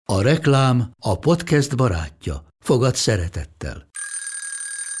A reklám a podcast barátja. Fogad szeretettel.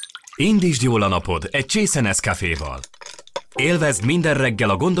 Indítsd jól a napod egy csésze Nescaféval. Élvezd minden reggel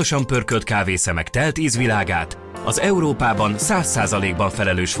a gondosan pörkölt kávészemek telt ízvilágát, az Európában 100%-ban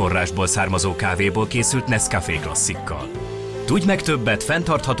felelős forrásból származó kávéból készült Nescafé klasszikkal. Tudj meg többet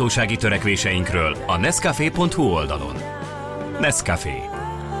fenntarthatósági törekvéseinkről a nescafé.hu oldalon. Nescafé.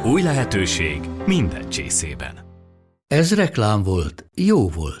 Új lehetőség minden csészében. Ez reklám volt, jó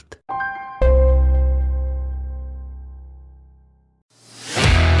volt.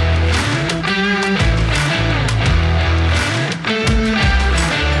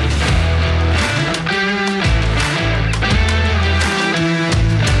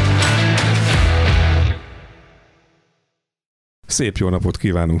 Szép jó napot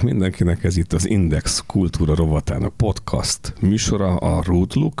kívánunk mindenkinek, ez itt az Index Kultúra rovatának podcast műsora, a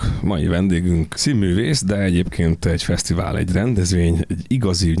Rootlook. Mai vendégünk színművész, de egyébként egy fesztivál, egy rendezvény, egy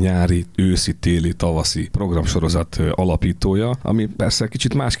igazi nyári, őszi, téli, tavaszi programsorozat alapítója, ami persze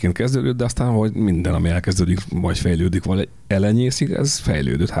kicsit másként kezdődött, de aztán, hogy minden, ami elkezdődik, vagy fejlődik, vagy elenyészik, ez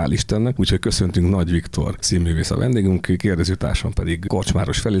fejlődött, hál' Istennek. Úgyhogy köszöntünk Nagy Viktor színművész a vendégünk, kérdezőtársam pedig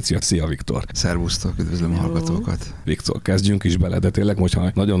Korcsmáros Felícia. Szia, Viktor! Szervusztok, üdvözlöm a hallgatókat! Viktor, kezdjünk is bele, de tényleg,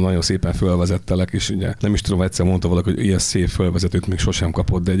 hogyha nagyon-nagyon szépen fölvezettelek, és ugye nem is tudom, egyszer mondta valaki, hogy ilyen szép fölvezetőt még sosem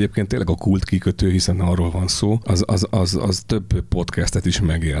kapott, de egyébként tényleg a kult kikötő, hiszen arról van szó, az több podcastet is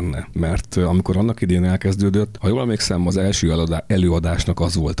megérne. Mert amikor annak idén elkezdődött, ha jól emlékszem, az első előadásnak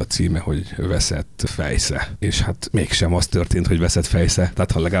az volt a címe, hogy Veszett fejsze. És hát mégsem az történt, hogy veszett fejsze,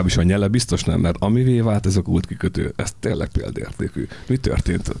 tehát ha legalábbis a nyele biztos nem, mert amivé vált ez a kult kikötő, ez tényleg példaértékű. Mi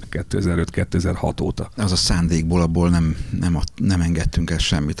történt 2005-2006 óta? Az a szándékból abból nem engedtünk el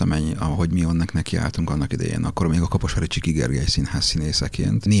semmit, ahogy mi onnak nekiálltunk annak idején. Akkor még a Kaposvári Csiki Gergely Színház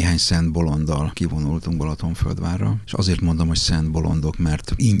színészeként néhány szent bolonddal kivonultunk Balatonfürdvárra, és azért mondom, hogy szent bolondok,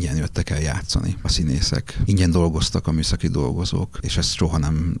 mert ingyen jöttek el játszani a színészek. Ingyen dolgoztak a műszaki dolgozók, és ezt soha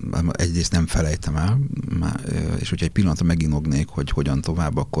egyrészt nem felejtem el, és hogyha egy pillanatra meginognék, hogy hogyan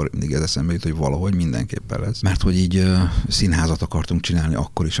tovább, akkor mindig ez eszembe jut, hogy valahogy mindenképpen lesz. Mert hogy így színházat akartunk csinálni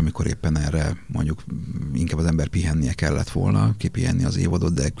akkor is, amikor éppen erre mondjuk inkább az ember pihennie kellett volna, kipihenni az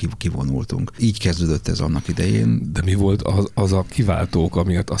évadot, de kivonultunk. Így kezdődött ez annak idején. De mi volt az a kiváltók,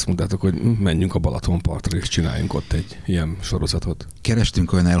 amiért azt mondtátok, hogy menjünk a Balatonpartra és csináljunk ott egy ilyen sorozatot?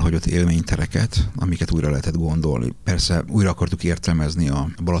 Kerestünk olyan elhagyott élménytereket, amiket újra lehetett gondolni. Persze újra akartuk értelmezni a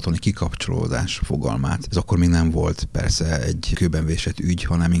balatoni kikapcsolódás fogalmát. Ez akkor még nem volt persze egy kőben vésett ügy,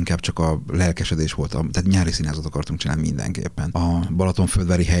 hanem inkább csak a lelkesedés volt. Tehát nyári színházat akartunk csinálni mindenképpen. A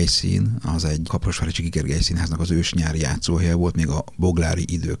Balatonföldvári helyszín az egy Kaposvári Csiki Gergely Színháznak az ős nyári játszóhelye volt még a boglári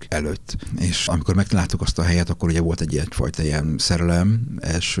idők előtt. És amikor megtaláltuk azt a helyet, akkor ugye volt egy egyfajta ilyen szerelem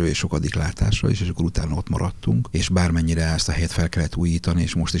első és sokadik látásra is, és akkor utána ott maradtunk, és bármennyire ezt a helyet fel kellett újítani,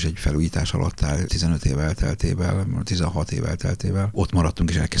 és most is egy felújítás alatt áll 15 év elteltével, 16 év elteltével. Ott maradtunk,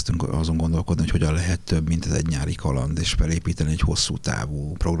 és elkezdtünk azon gondolkodni, hogy hogyan lehet több, mint ez egy nyári kaland, és felépíteni egy hosszú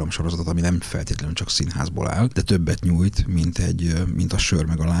távú programsorozatot, ami nem feltétlenül csak színházból áll, de többet nyújt, mint a sör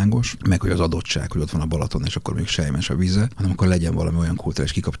meg a lángos, meg hogy az adottság, hogy ott van a Balaton, és akkor még sejmes a víze, hanem akkor legyen valami olyan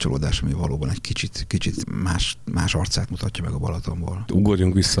kulturális kikapcsolódás, ami valóban egy kicsit más arcát mutatja meg a Balatonból.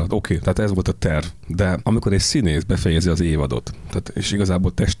 Ugorjunk vissza. Oké, tehát ez volt a terv, de amikor egy színész befejezi az évadot, tehát és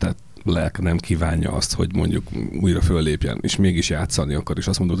igazából testet, lelke nem kívánja azt, hogy mondjuk újra föllépjen, és mégis játszani akar, és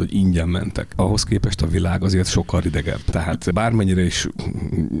azt mondod, hogy ingyen mentek. Ahhoz képest a világ azért sokkal ridegebb. Tehát bármennyire is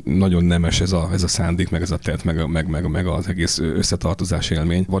nagyon nemes ez a szándék, meg ez a tett, meg az egész összetartozás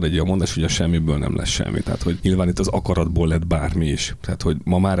élmény. Van egy olyan mondás, hogy a semmiből nem lesz semmi. Tehát, hogy nyilván itt az akaratból lett bármi is. Tehát, hogy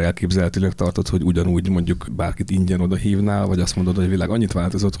ma már elképzelhetőleg tartod, hogy ugyanúgy mondjuk bárkit ingyen oda hívnál, vagy azt mondod, hogy a világ annyit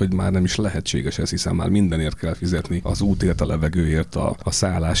változott, hogy már nem is lehetséges ez, hiszen már mindenért kell fizetni. Az útért, a levegőért, a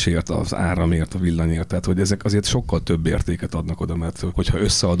szállásért, az áramért, a villanyért, tehát hogy ezek azért sokkal több értéket adnak oda, mert hogyha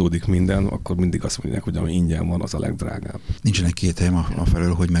összeadódik minden, akkor mindig azt mondják, hogy ami ingyen van, az a legdrágább. Nincsenek kételjem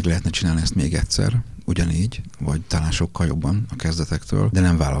afelől, hogy meg lehetne csinálni ezt még egyszer, ugyanígy, vagy talán sokkal jobban a kezdetektől, de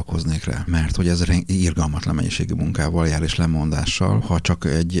nem vállalkoznék rá, mert hogy ez irgalmatlan mennyiségű munkával jár és lemondással, ha csak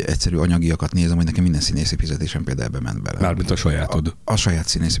egy egyszerű anyagiakat nézem, hogy nekem minden színészi fizetésem például ebbe ment bele. Mármint a sajátod. A saját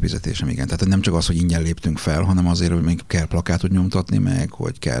színészi fizetésem, igen. Tehát nem csak az, hogy ingyen léptünk fel, hanem azért, hogy még kell plakátot nyomtatni, meg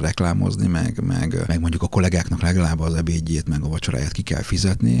hogy kell reklámozni, meg mondjuk a kollégáknak legalább az ebédjét, meg a vacsoráját ki kell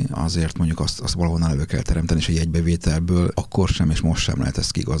fizetni, azért mondjuk azt valahonnan elő kell teremteni, és egy egybevételből akkor sem és most sem lehet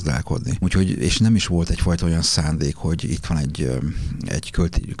ezt kigazdálkodni. Úgyhogy, és nem is volt volt egyfajta olyan szándék, hogy itt van egy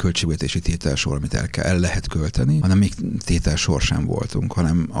költségvetési tételsor, amit el lehet költeni, hanem még tételsor sem voltunk,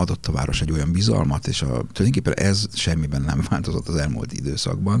 hanem adott a város egy olyan bizalmat, és tulajdonképpen ez semmiben nem változott az elmúlt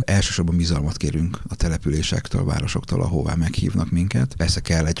időszakban. Elsősorban bizalmat kérünk a településektől, a városoktól, ahová meghívnak minket. Persze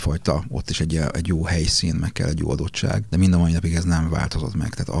kell egyfajta, ott is egy jó helyszín, meg kell egy jó adottság, de mind a mai napig ez nem változott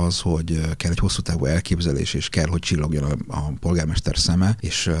meg. Tehát az, hogy kell egy hosszú távú elképzelés, és kell, hogy csillogjon a polgármester szeme,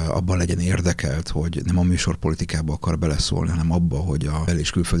 és abban legyen érdekelt, hogy nem a műsorpolitikába akar beleszólni, hanem abba, hogy a bel- és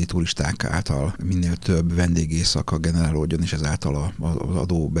külföldi turisták által minél több vendégészaka generálódjon, és ezáltal az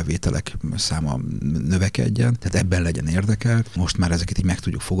adóbevételek száma növekedjen. Tehát ebben legyen érdekelt. Most már ezeket így meg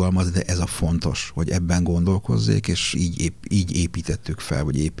tudjuk fogalmazni, de ez a fontos, hogy ebben gondolkozzék, és így építettük fel,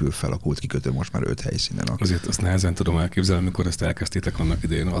 vagy épül fel a kultkikötő most már 5 helyszínen. Azért azt nehezen tudom elképzelni, amikor ezt elkezdtétek annak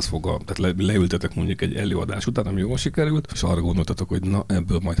idején, tehát leültetek mondjuk egy előadás után, ami jól sikerült, és arra gondoltatok, hogy na,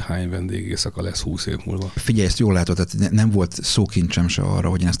 ebből majd hány vendégészaka lesz 20 év múlva. Figyelj, ezt jól látod, tehát nem volt szókincsem se arra,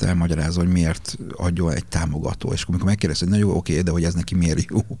 hogy én ezt elmagyarázom, hogy miért adjon egy támogató. És amikor megkérdezted, hogy na jó, oké, de hogy ez neki miért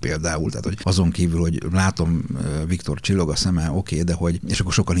jó például, tehát hogy azon kívül, hogy látom Viktor csillog a szeme, oké, de hogy, és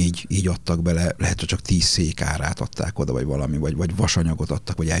akkor sokan így adtak bele, lehet, hogy csak 10 szék árát adták oda, vagy valami, vagy vasanyagot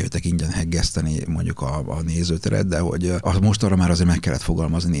adtak, vagy eljöttek ingyen heggeszteni mondjuk a nézőteret, de hogy most arra már azért meg kellett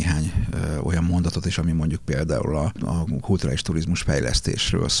fogalmazni néhány olyan mondatot is, ami mondjuk például a kulturális turizmus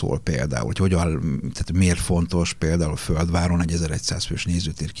fejlesztésről szól például, hogy tehát miért fontos például Földváron egy 1100 fős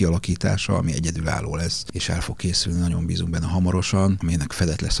nézőtér kialakítása, ami egyedülálló lesz, és el fog készülni, nagyon bízunk benne hamarosan, aminek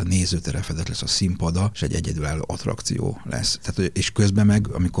fedett lesz a nézőtere, fedett lesz a színpada, és egy egyedülálló attrakció lesz. Tehát, és közben meg,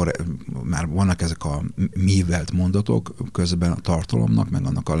 amikor már vannak ezek a művelt mondatok, közben a tartalomnak, meg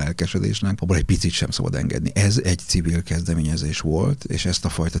annak a lelkesedésnek, abból egy picit sem szabad engedni. Ez egy civil kezdeményezés volt, és ezt a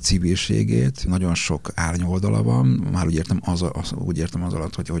fajta civilségét nagyon sok árnyoldala van, már úgy értem az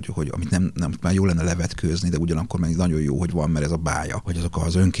alatt, hogy amit nem már jó lenne levetkőzni, de ugyanakkor meg nagyon jó, hogy van, mert ez a bája, hogy azok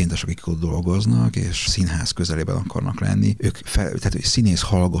az önkéntesek, akik ott dolgoznak, és színház közelében akarnak lenni, tehát színész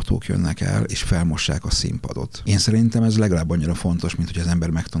hallgatók jönnek el, és felmossák a színpadot. Én szerintem ez legalább annyira fontos, mint hogy az ember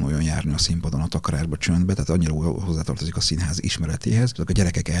megtanuljon járni a színpadon, a takarásba, csöndbe, tehát annyira hozzátartozik a színház ismeretéhez. Azok a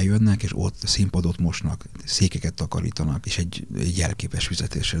gyerekek eljönnek, és ott színpadot mosnak, székeket takarítanak, és egy jelképes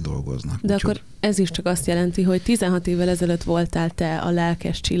fizetéssel dolgoznak. De akkor ez is csak azt jelenti, hogy 16 évvel ezelőtt voltál te a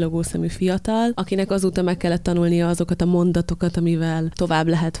lelkes, csillogó szemű fiatal, akinek azóta meg kellett tanulnia azokat a mondatokat, amivel tovább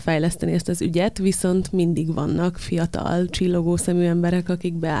lehet fejleszteni ezt az ügyet, viszont mindig vannak fiatal, csillogó szemű emberek,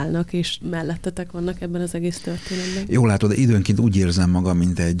 akik beállnak, és mellettetek vannak ebben az egész történetben. Jól látod, de időnként úgy érzem magam,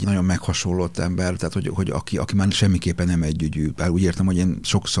 mint egy nagyon meghasonlott ember, tehát hogy aki már semmiképpen nem együgyű. Úgy értem, hogy én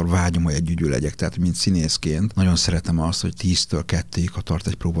sokszor vágyom, hogy együgyű legyek, tehát mint színészként nagyon szeretem azt, hogy 10-től 2-ig, ha tart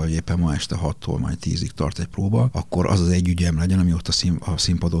egy próba, vagy éppen ma este 6-tól majd 10-ig tart egy próba, akkor az együgyem legyen, ami ott a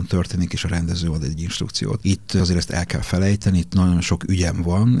színpadon történik, és a rendező ad egy instrukciót. Itt azért ezt el kell felejteni, itt nagyon sok ügyem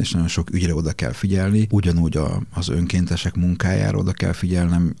van, és nagyon sok ügyre oda kell figyelni. Ugyanúgy az önkéntesek munkájára oda kell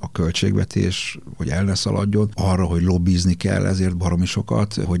figyelnem, a költségvetés, hogy el ne szaladjon, arra, hogy lobbizni kell ezért baromi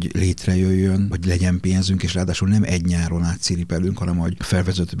sokat, hogy létrejöjjön, hogy legyen pénzünk, és ráadásul nem egy nyáron át ciripelünk, hanem hogy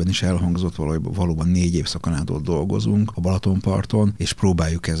felvezetőben is elhangzott, valóban 4 évszakon át ott dolgozunk a Balatonparton, és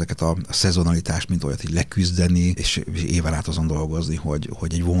próbáljuk ezeket a szezonalitást, mint olyat így leküzdeni, és éven át azon dolgozni, hogy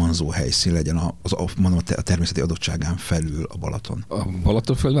egy vonzó helyszín legyen a természeti adottságán felül a Balaton. A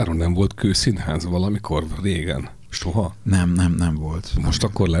Balatonföldváron nem volt kőszínház valamikor régen? Soha? Nem volt. Most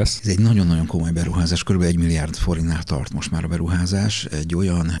akkor lesz? Ez egy nagyon-nagyon komoly beruházás, kb. 1 milliárd forintnál tart most már a beruházás. Egy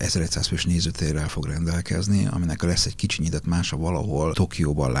olyan 1100 fős nézőtérrel fog rendelkezni, aminek lesz egy kicsinyített mása valahol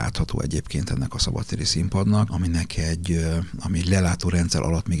Tokióban látható egyébként ennek a szabadtéri színpadnak, aminek ami egy lelátórendszer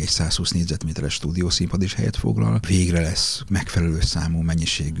alatt még egy 120 négyzetméteres stúdiószínpad is helyet foglal. Végre lesz megfelelő számú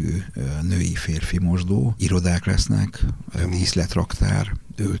mennyiségű női-férfi mosdó, irodák lesznek, díszletraktár,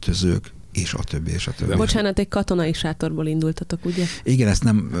 öltözők, és a többi, és a többi. Bocsánat, egy katonai sátorból indultatok, ugye? Igen, ezt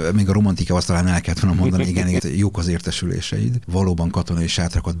nem, még a romantikával talán el kellett volna mondani, igen, jók az értesüléseid. Valóban katonai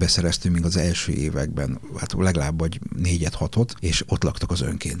sátrakat beszereztünk még az első években, hát legalább vagy 4-6-ot, és ott laktak az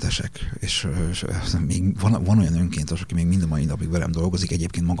önkéntesek. És még van olyan önkéntes, aki még mind a mai napig velem dolgozik,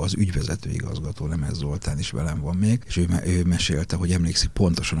 egyébként maga az ügyvezető igazgató, Lemez Zoltán is velem van még, és ő mesélte, hogy emlékszik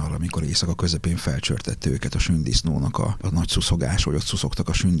pontosan arra, amikor éjszaka közepén felcsörtette őket a sündisznónak a nagy szuszogás, hogy ott szuszogtak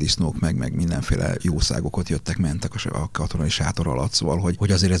a sündisznók, meg meg mindenféle jószágok jöttek, mentek a katonai sátor alatt, szóval,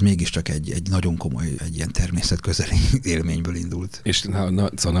 hogy azért ez mégiscsak egy nagyon komoly, egy ilyen természetközeli élményből indult. És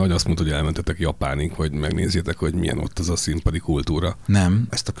szóval nehogy azt mondod, hogy elmentetek Japánig, hogy megnézzétek, hogy milyen ott az a színpadi kultúra. Nem,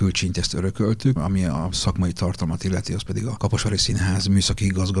 ezt a külcsínyt ezt örököltük, ami a szakmai tartalmat illeti, az pedig a Kaposvári Színház műszaki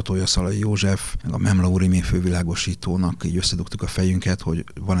igazgatója Szalai József, meg a Memla Urimék fővilágosítónak így összedugtuk a fejünket, hogy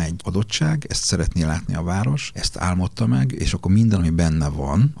van egy adottság, ezt szeretné látni a város, ezt álmodta meg, és akkor minden, ami benne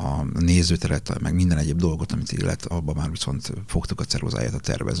van, a nézőteret, meg minden egyéb dolgot, amit illet, abban már viszont fogtuk a ceruzáját a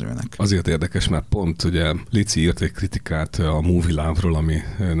tervezőnek. Azért érdekes, mert pont ugye Lici írt egy kritikát a Movie Love-ról, ami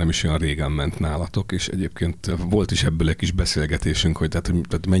nem is olyan régen ment nálatok, és egyébként volt is ebből egy kis beszélgetésünk, hogy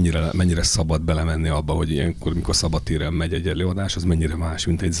tehát mennyire szabad belemenni abba, hogy ilyenkor, mikor szabadtéren megy egy előadás, az mennyire más,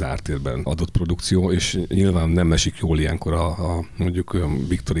 mint egy zárt térben adott produkció, és nyilván nem esik jól ilyenkor mondjuk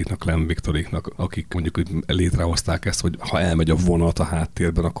Viktoriknak, Clem Viktoriknak, akik mondjuk létrehozták ezt, hogy ha elmegy a vonat a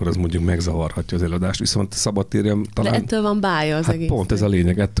háttérben, akkor az mondjuk megzavarhatja az előadást, viszont szabadtéren talán... De ettől van bája az egész. Pont ez a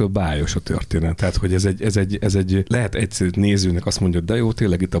lényeg, ettől bájos a történet. Tehát, hogy ez egy lehet egyszerű nézőnek azt mondja, de jó,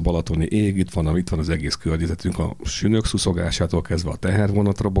 tényleg itt a balatoni ég, itt van az egész környezetünk, a sünök szuszogásától kezdve a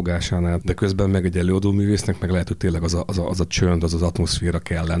tehervonat robogásánál, de közben meg egy előadóművésznek meg lehet, hogy tényleg az a csönd, az atmoszféra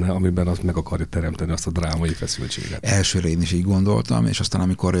kellene, amiben azt meg akarja teremteni azt a drámai feszültséget. Elsőre én is így gondoltam, és aztán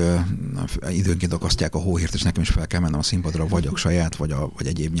amikor időnként akasztják a hóhírt, és nekem is fel kell mennem a színpadra, vagy a saját, vagy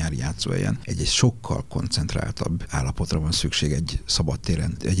egyéb nyári játszóhelyen. Egy sokkal koncentráltabb állapotra van szükség egy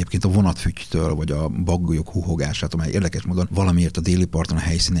szabadtéren. Egyébként a vonatfütytől, vagy a baggolyok húhogását, amely érdekes módon valamiért a déli parton a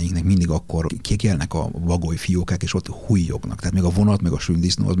helyszíneinknek mindig akkor kikelnek a bagoly fiókák, és ott hújjognak. Tehát még a vonat, meg a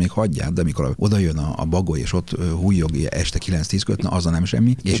sündisznó az még hagyját, de amikor oda jön a bagoly, és ott hújjog este 9-10 kötne, az nem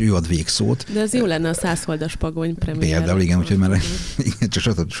semmi, és ő ad végszót. De az jó lenne a 100 holdas pagony premiér. Például igen, úgyhogy már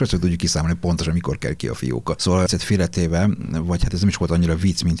csak sosem tudjuk kiszámolni pontosan, mikor kell ki a fióka. Szóval ezt félretéve, vagy hát ez nem is volt annyira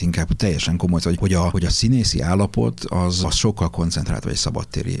vicc, mint inkább teljesen komoly, hogy a színészi állapot az sokkal koncentrált egy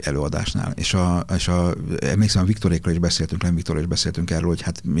szabadtéri előadásnál. És emlékszem, a Viktorékről is beszéltünk, Lem Viktorról is beszéltünk erről, hogy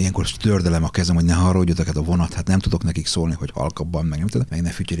hát ilyenkor tördelem a kezem, hogy ne haragudjatok, hát a vonat, hát nem tudok nekik szólni, hogy halkabban meg ne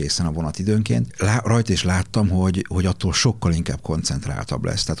fütyörészen a vonat időnként. Rajta is láttam, hogy attól sokkal inkább koncentráltabb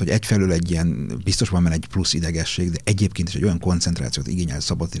lesz. Tehát, hogy egyfelől egy ilyen, biztos van benne egy plusz idegesség, de egyébként is egy olyan koncentrációt igényel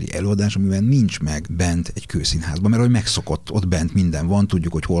szabadtéri előadás, amiben nincs meg bent egy kőszínházban, mert hogy megszokott, ott bent minden van,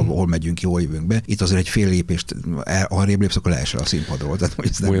 tudjuk, hogy hol megyünk ki, hol jövünk be. Itt azért egy fél lépést arrébb lépsz, akkor leesel a színpadról. Tehát,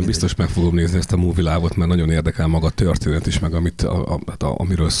 olyan biztos meg fogom nézni ezt a Movie Live-ot, mert nagyon érdekel maga a történet is, meg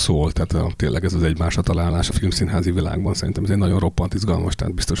amiről szól. Tehát tényleg ez az egymásra találás a filmszínházi világban szerintem ez egy nagyon roppant izgalmas,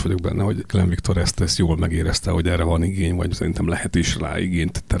 tehát biztos vagyok benne, hogy Clem Viktor ezt jól megérezte, hogy erre van igény, vagy szerintem lehet is rá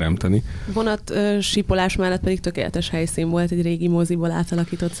igényt teremteni. Vonat sípolás mellett pedig tökéletes helyszín volt, egy régi moziból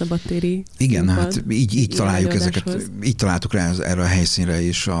átalakított szabadtéri. Igen, hát így találjuk ezeket, így találtuk rá erre a helyszínre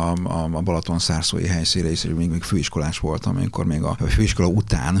is, a Balaton-szárszói helyszínre is, még főiskolás voltam, amikor még a főiskola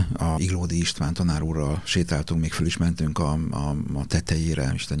után a Iglódi István tanár úrral sétáltunk, még föl is mentünk a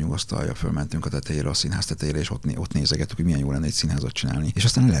tetejére, Isten nyugasztalja, fölmentünk a tetejére, a színház tetejére, és ott nézegettük, hogy milyen jó lenne egy színházat csinálni. És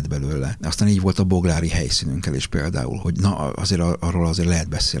aztán lett belőle. Aztán így volt a boglári helyszínünkkel is például, hogy na azért arról azért lehet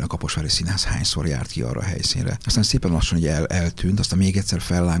beszélni, a Kaposvári Színház hányszor járt ki arra a helyszínre. Aztán szépen lassan így eltűnt, aztán még egyszer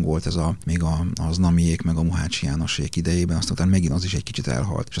fellángolt ez még az Namiék, meg a Muhácsi Jánosék idejében, aztán megint az is egy kicsit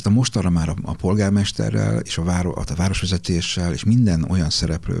elhalt. És aztán mostanra már a polgármesterrel és a városvezetéssel és minden olyan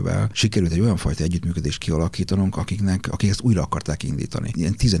szereplővel sikerült egy olyan fajta együttműködést kialakítanunk, akik ezt újra akarták indítani.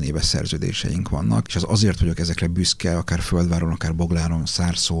 Ilyen 10 éves szerződéseink vannak, és az azért vagyok ezekre büszke, akár Földváron, akár Bogláron,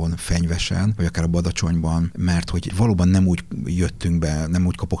 Szárszón, Fenyvesen, vagy akár a Badacsonyban, mert hogy valóban nem úgy jöttünk be, nem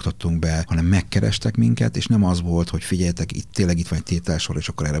úgy kopogtattunk be, hanem megkerestek minket, és nem az volt, hogy figyeljetek, itt van egy tételsor, és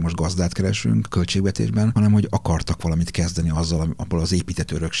akkor erre most gazdát keresünk költségvetésben, hanem hogy akartak valamit kezdeni azzal, abból az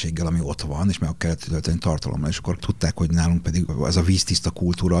épített örökséggel, ami ott van, és meg kellett tölteni tartalommal, és akkor tudták, hogy nálunk pedig az a víztiszta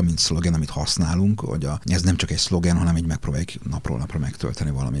kultúra, mint szlogen, amit használunk, hogy ez nem csak egy szlogen, hanem így megpróbáljuk napról napra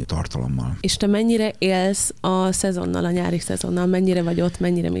megtölteni valami tartalommal. És te mennyire élsz a szezonnal, a nyári szezonnal, mennyire vagy ott,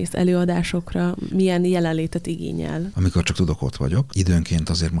 mennyire mész előadásokra, milyen jelenlétet igényel? Amikor csak tudok, ott vagyok. Időnként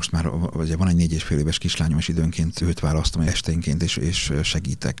azért most már van egy 4,5 éves kislányom, és időnként őt választom esténként, és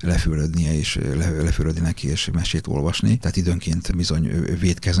segítek lefürödnie, és lefürödni neki, és mesét olvasni. Tehát időnként bizony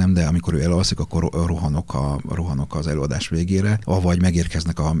vétkezem, de amikor ő elalszik, akkor rohanok az előadás végére, avagy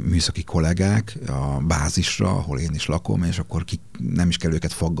megérkeznek a műszaki kollégák a bázisra, ahol én is lakom, és akkor nem is kell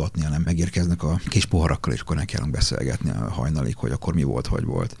őket faggatni, hanem megérkeznek a kis poharakkal, és akkor nekiállunk beszélgetni a hajnalig, hogy akkor mi volt, hogy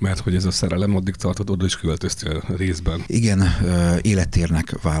volt. Mert hogy ez a szerelem addig tartott, oda is költöztél részben. Igen,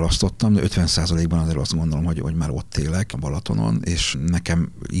 élettérnek választottam, de 50%-ban azért azt gondolom, hogy már ott élek a Balatonon, és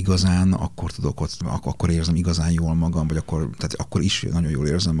nekem igazán akkor érzem igazán jól magam, vagy akkor is nagyon nagyon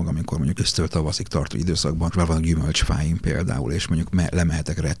jól érzem magam, amikor mondjuk ősztől tavaszig tartó időszakban van a gyümölcsfáim például, és mondjuk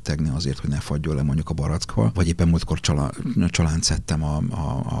lemehetek rettegni azért, hogy ne fagyjon le mondjuk a barackfa, vagy éppen múltkor csalánt szedtem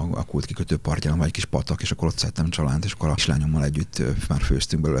a Kult kikötő partján, vagy egy kis patak, és akkor ott szedtem csalánt, és akkor a kislányommal együtt már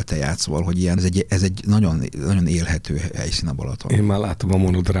főztünk belőle teját, szóval, hogy ilyen, ez egy nagyon, nagyon élhető helyszín a Balaton. Én már látom a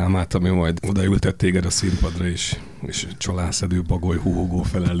monodrámát, ami majd odaültet téged a színpadra is, és csalánszedő, bagoly, húhogó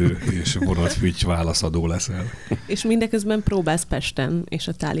felelő, és vonatfügy válaszadó leszel. És mindeközben próbálsz Pesten, és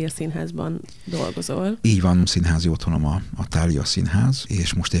a Thália Színházban dolgozol. Így van, színházi otthonom a Thália Színház,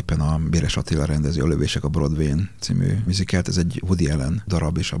 és most éppen a Béres Attila rendezi a Lövések a Broadway-n című muzikát. Ez egy Woody Allen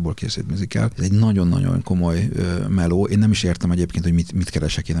darab, és abból készült muzikál. Ez egy nagyon-nagyon komoly meló. Én nem is értem egyébként, hogy mit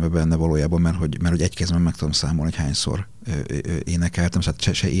keresek én benne valójában, mert hogy egy kezben meg tudom számolni, hogy hányszor énekeltem,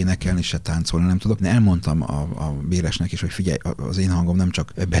 szóval se énekelni, se táncolni nem tudok. De elmondtam a Béresnek is, hogy figyelj, az én hangom nem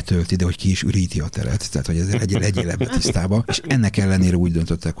csak betölti, de hogy ki is üríti a teret, tehát hogy ez legyél ebbe tisztába. És ennek ellenére úgy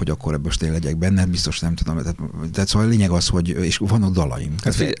döntöttek, hogy akkor ebből én legyek benne, biztos nem tudom. Tehát szóval a lényeg az, hogy és van ott dalaim.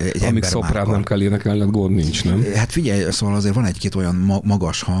 Amíg szoprán nem kell énekelned, gond nincs, nem? Hát figyelj, szóval azért van egy-két olyan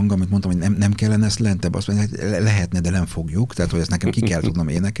magas hang, amit mondtam, hogy nem kellene ezt lentebb, azt mondja, lehetne, de nem fogjuk, tehát hogy ezt nekem ki kell tudnom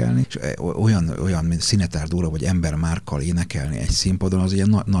énekelni. És olyan mint Szinetár Dóra vagy Ember Márkkal énekelni egy színpadon, az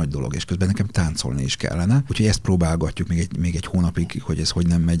ilyen nagy dolog, és közben nekem táncolni is kellene. Úgyhogy ezt próbálgatjuk még egy hónapig, hogy ez hogy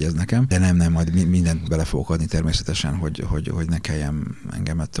nem megy ez nekem, de nem, majd mindent bele fogok adni természetesen, hogy ne kelljen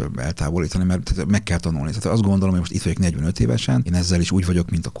engem ettől eltávolítani, mert meg kell tanulni. Tehát azt gondolom, hogy most itt vagyok 45 évesen, én ezzel is úgy vagyok,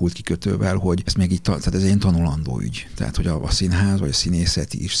 mint a Kult kikötővel, hogy ez még így, tehát ez egy ilyen tanulandó ügy. Tehát, hogy a színház vagy a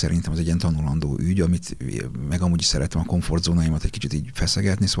színészeti is szerintem az egy ilyen tanulandó ügy, amit meg amúgy is szeretem a komfortzónáimat egy kicsit így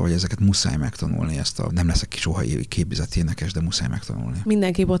feszegetni, szóval hogy ezeket muszáj megtanulni, nem leszek soha képzett énekes, de muszáj megtanulni.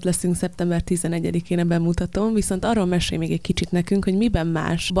 Mindenképp ott leszünk szeptember 11-én a bemutatón, viszont arról mesélj még egy kicsit nekünk, hogy miben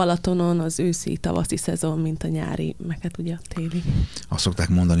más Balatonon az őszi, tavaszi szezon, mint a nyári, meg hát ugye a téli. Azt szokták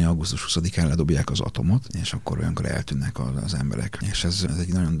mondani, augusztus 20-án ledobják az atomot, és akkor olyankor eltűnnek az emberek. És ez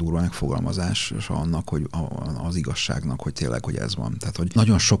egy nagyon durva megfogalmazás annak, hogy az igazságnak, hogy tényleg, hogy ez van. Tehát, hogy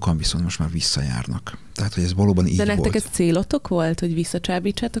nagyon sokan viszont most már visszajárnak. Tehát, hogy ez valóban így volt. De nektek ez célotok volt, hogy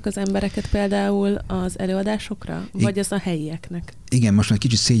visszacsábítsátok az embereket például az előadásokra? Vagy az a helyieknek? Igen, most már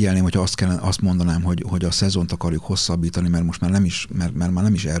kicsit szégyelném, hogyha azt mondanám, hogy a szezont akarjuk hosszabbítani, mert most már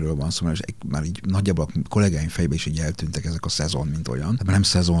nem is erről van szó, mert már így nagyjából a kollégáim fejbe is így eltűntek ezek a szezon, mint olyan. Tehát nem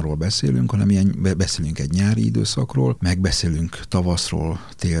szezonról beszélünk, hanem beszélünk egy nyári időszakról, megbeszélünk tavaszról,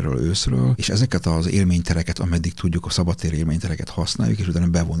 térről, őszről, és ezeket az élménytereket, ameddig tudjuk, a szabadtéri élménytereket használjuk, és utána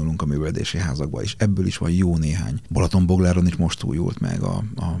bevonulunk a művelődési házakba, és ebből is van jó néhány. Balatonbogláron is most újult meg a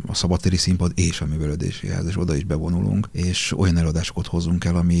szabadtéri színpad és a művelődési ház, és oda is bevonulunk, és olyan előadásokat hozunk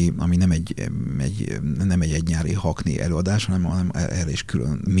el, ami nem egy nyári hakni előadás, hanem erre is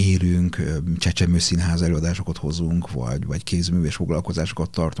külön mérünk, Csecsemő Színház előadásokat hozunk, vagy kézműves foglalkozásokat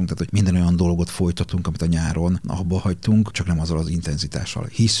tartunk, tehát hogy minden olyan dolgot folytatunk, amit a nyáron abba hagytunk, csak nem azzal az intenzitással.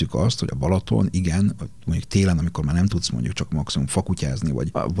 Hisszük azt, hogy a Balaton, igen, mondjuk télen, amikor már nem tudsz mondjuk csak maximum fakutyázni,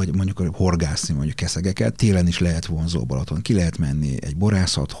 vagy mondjuk horgászni mondjuk keszegeket, télen is lehet vonzó Balaton, ki lehet menni egy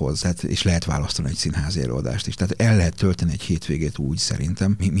borászathoz, tehát, és lehet választani egy színházi előadást is. Tehát el lehet tölteni egy hétvégét úgy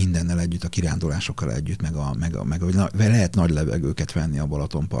szerintem, mindennel együtt, a kirándulásokkal együtt, meg lehet nagy levegőket venni a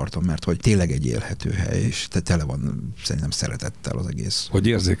Balatonparton, mert hogy tényleg egy élhető hely, és tele van szerintem szeretettel az egész. Hogy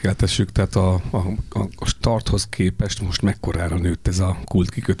érzékeltessük, tehát a starthoz képest most mekkorára nőtt ez a Kult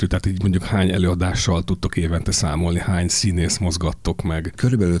kikötő, tehát így mondjuk hány előadással tudtok évente számolni, hány színész mozgattok meg?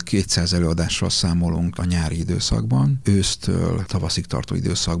 Körülbelül 200 előadással számolunk a nyári időszakban, ősztől tavaszig tartó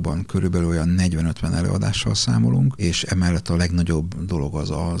időszakban körülbelül olyan 40-50 előadással számolunk, és emellett a legnagyobb dolog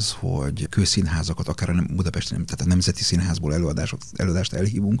az, hogy kőszínházakat, akár a Budapesten, tehát a Nemzeti Színházból előadást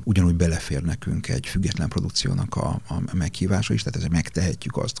elhívunk, ugyanúgy belefér nekünk egy független produkciónak a meghívása is, tehát ezzel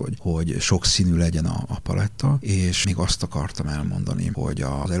megtehetjük azt, hogy sok színű legyen a paletta, és még azt akartam elmondani, hogy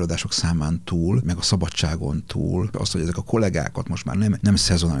az előadások számán túl, meg a szabadságon túl, azt, hogy ezek a kollégákat most már nem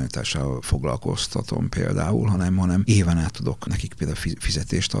szezonalitással foglalkoztatom például, hanem éven át tudok nekik például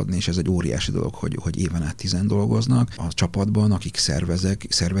fizetést adni, és ez egy óriási dolog, hogy éven át 10 dolgoznak a csapatban, akik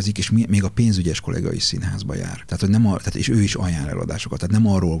szervezik, és még a pénzügyes kollega is színházba jár. Tehát és ő is ajánl előadásokat. Tehát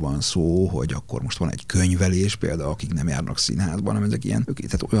nem arról van szó, hogy akkor most van egy könyvelés például, akik nem járnak színházban, hanem ezek ilyen,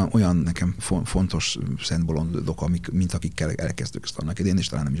 tehát olyan nekem fontos szent bolondok, mint akikkel elkezdtük ezt annak idén, és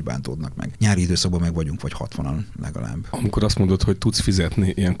talán nem is bántódnak meg. Nyári időszakban meg vagyunk, vagy 60-an legalább. Amikor azt mondod, hogy tudsz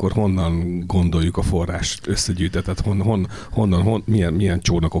fizetni, ilyenkor honnan gondoljuk a forrást összegyűjtet? Tehát honnan milyen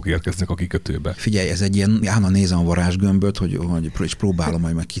csónakok érkeznek a kikötőbe? Figyelj, ez egy ilyen, állandóan nézem a varázsgömböt, hogy és próbálom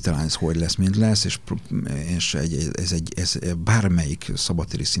majd meg kitalálni, hogy lesz, mint lesz, és ez bármelyik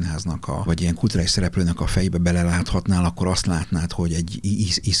szabadtéri színháznak, vagy ilyen kulturális szereplőnek a fejbe beleláthatnál, akkor azt látnád, hogy egy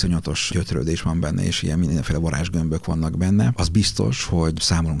iszonyatos gyötrődés van benne, és ilyen mindenféle varázsgömbök vannak benne. Az biztos, hogy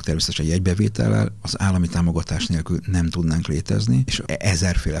számolunk természetesen jegybevétellel, az állami támogatás nélkül nem tudnánk létezni, és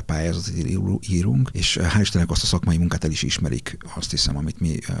ezerféle pályázatot írunk, és hál' Istennek azt a szakmai munkát el is ismerik, azt hiszem, amit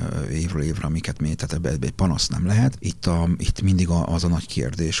mi évről évre, amiket mi, tehát ebbe egy panasz nem lehet. Itt mindig az a nagy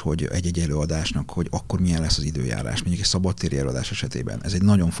kérdés, hogy egy előadásnak, hogy akkor milyen lesz az időjárás, mondjuk egy szabadtéri előadás esetében. Ez egy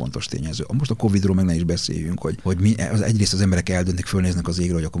nagyon fontos tényező. Most a Covid-ról meg ne is beszéljünk, hogy mi, egyrészt az emberek eldöntik, fölnéznek az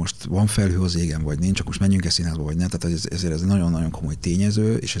égre, hogy akkor most van felhő az égen, vagy nincs, akkor most menjünk-e színházba, vagy nem. Tehát ezért ez nagyon-nagyon komoly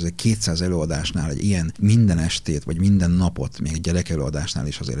tényező, és ez egy 200 előadásnál egy ilyen minden estét, vagy minden napot, még egy gyerek előadásnál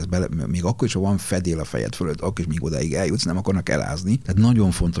is azért még akkor is, ha van fedél a fejed fölött, akkor is még odáig eljutsz, nem akarnak elázni. Tehát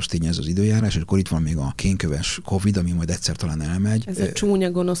nagyon fontos tényező az időjárás, és akkor itt van még a kénköves Covid, ami majd egyszer talán elmegy. Ez a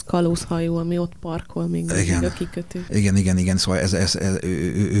csúnya gonosz kalózhajó, ami ott parkol még a kikötő. Igen. Szóval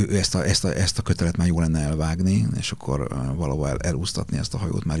ezt a kötelet már jó lenne elvágni, és akkor valahol elúsztatni ezt a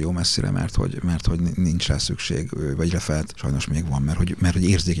hajót már jó messzire, mert hogy nincs rá szükség, vagy lefelt, sajnos még van, mert hogy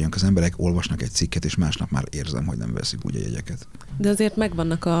érzékenyek az emberek, olvasnak egy cikket, és másnap már érzem, hogy nem veszik úgy a jegyeket. De azért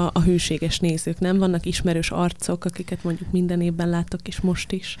megvannak a hűséges nézők, nem? Vannak ismerős arcok, akiket mondjuk minden évben látok, és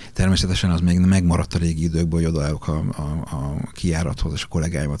most is. Természetesen az még megmaradt a régi időkből, hogy odaállok a kijárathoz, és a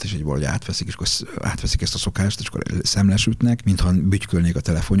kollégáimat is valahogy átveszik, és akkor átveszik ezt a szokást, és akkor szemlesütnek, mintha bütykölnék a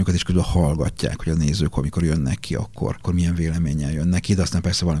telefonjukat, és közben hallgatják, hogy a nézők, amikor jönnek ki, akkor milyen véleménnyel jönnek ki, de aztán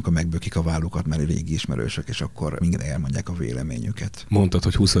persze valamikor megbökik a vállukat, mert régi ismerősök, és akkor minden elmondják a véleményüket. Mondtad,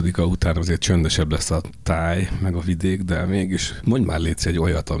 hogy 20-a után azért csöndesebb lesz a táj, meg a vidék, de mégis mondj már létsz egy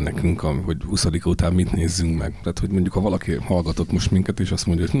olyat nekünk, hogy 20-a után mit nézzünk meg. Tehát, hogy mondjuk, ha valaki hallgatott most minket, és azt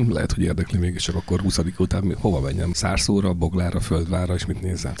mondja, hogy lehet, hogy érdekli mégis, csak akkor 20-a után hova menjem? Szárszóra, Boglára, Földvárra, és mit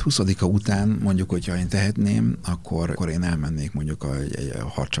nézzel? 20-a után mondjuk, hogyha én tehetném, akkor én elmennék mondjuk egy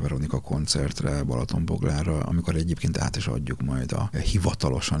Harcsa Veronika koncertre Balatonboglára, amikor egyébként át is adjuk majd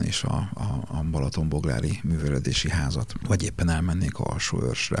hivatalosan is a Balatonboglári művelődési házat, vagy éppen elmennék a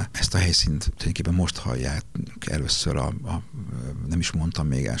Alsóörsre. Ezt a helyszínt tulajdonképpen most hallják először nem is mondtam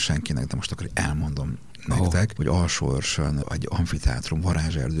még el senkinek, de most akkor elmondom nektek, hogy Alsóörsön egy amfiteátrum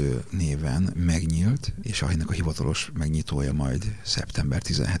Varázserdő néven megnyílt, és ennek a hivatalos megnyitója majd szeptember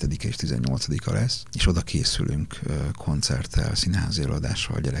 17-e és 18-a lesz, és oda készülünk koncerttel, színházi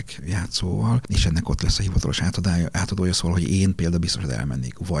előadással, gyerekjátszóval, és ennek ott lesz a hivatalos átadója, szóval, hogy én például biztos,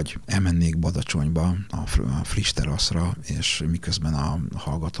 hogy elmennék Badacsonyba, a friss teraszra, és miközben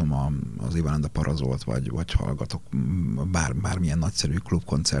hallgatom az Ivánda Parazolt, vagy hallgatok bármilyen nagyszerű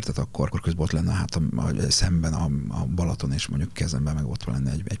klubkoncertet, akkor közben ott lenne szemben a Balaton, és mondjuk kezemben meg ott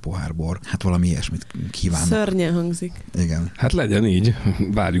lenne egy pohár bor. Hát valami ilyesmit kívánok. Szörnyen hangzik. Igen. Hát legyen így.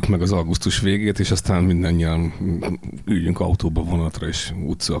 Várjuk meg az augusztus végét, és aztán mindannyian üljünk autóba, vonatra, és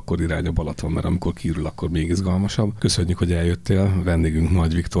utca akkor irány a Balaton, mert amikor kiürül, akkor még izgalmasabb. Köszönjük, hogy eljöttél. Vendégünk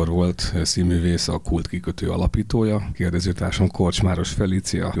Nagy Viktor volt, színművész, a Kult kikötő alapítója. Kérdezőtársam Korcsmáros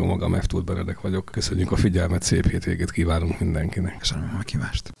Felícia, jó magam F. Tóth Benedek vagyok. Köszönjük a figyelmet, szép hétvégét kívánunk mindenkinek. Köszönöm a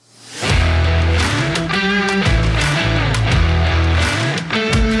kívást.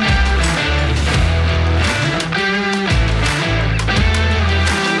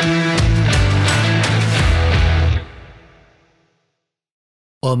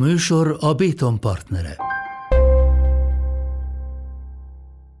 A műsor a Béton partnere.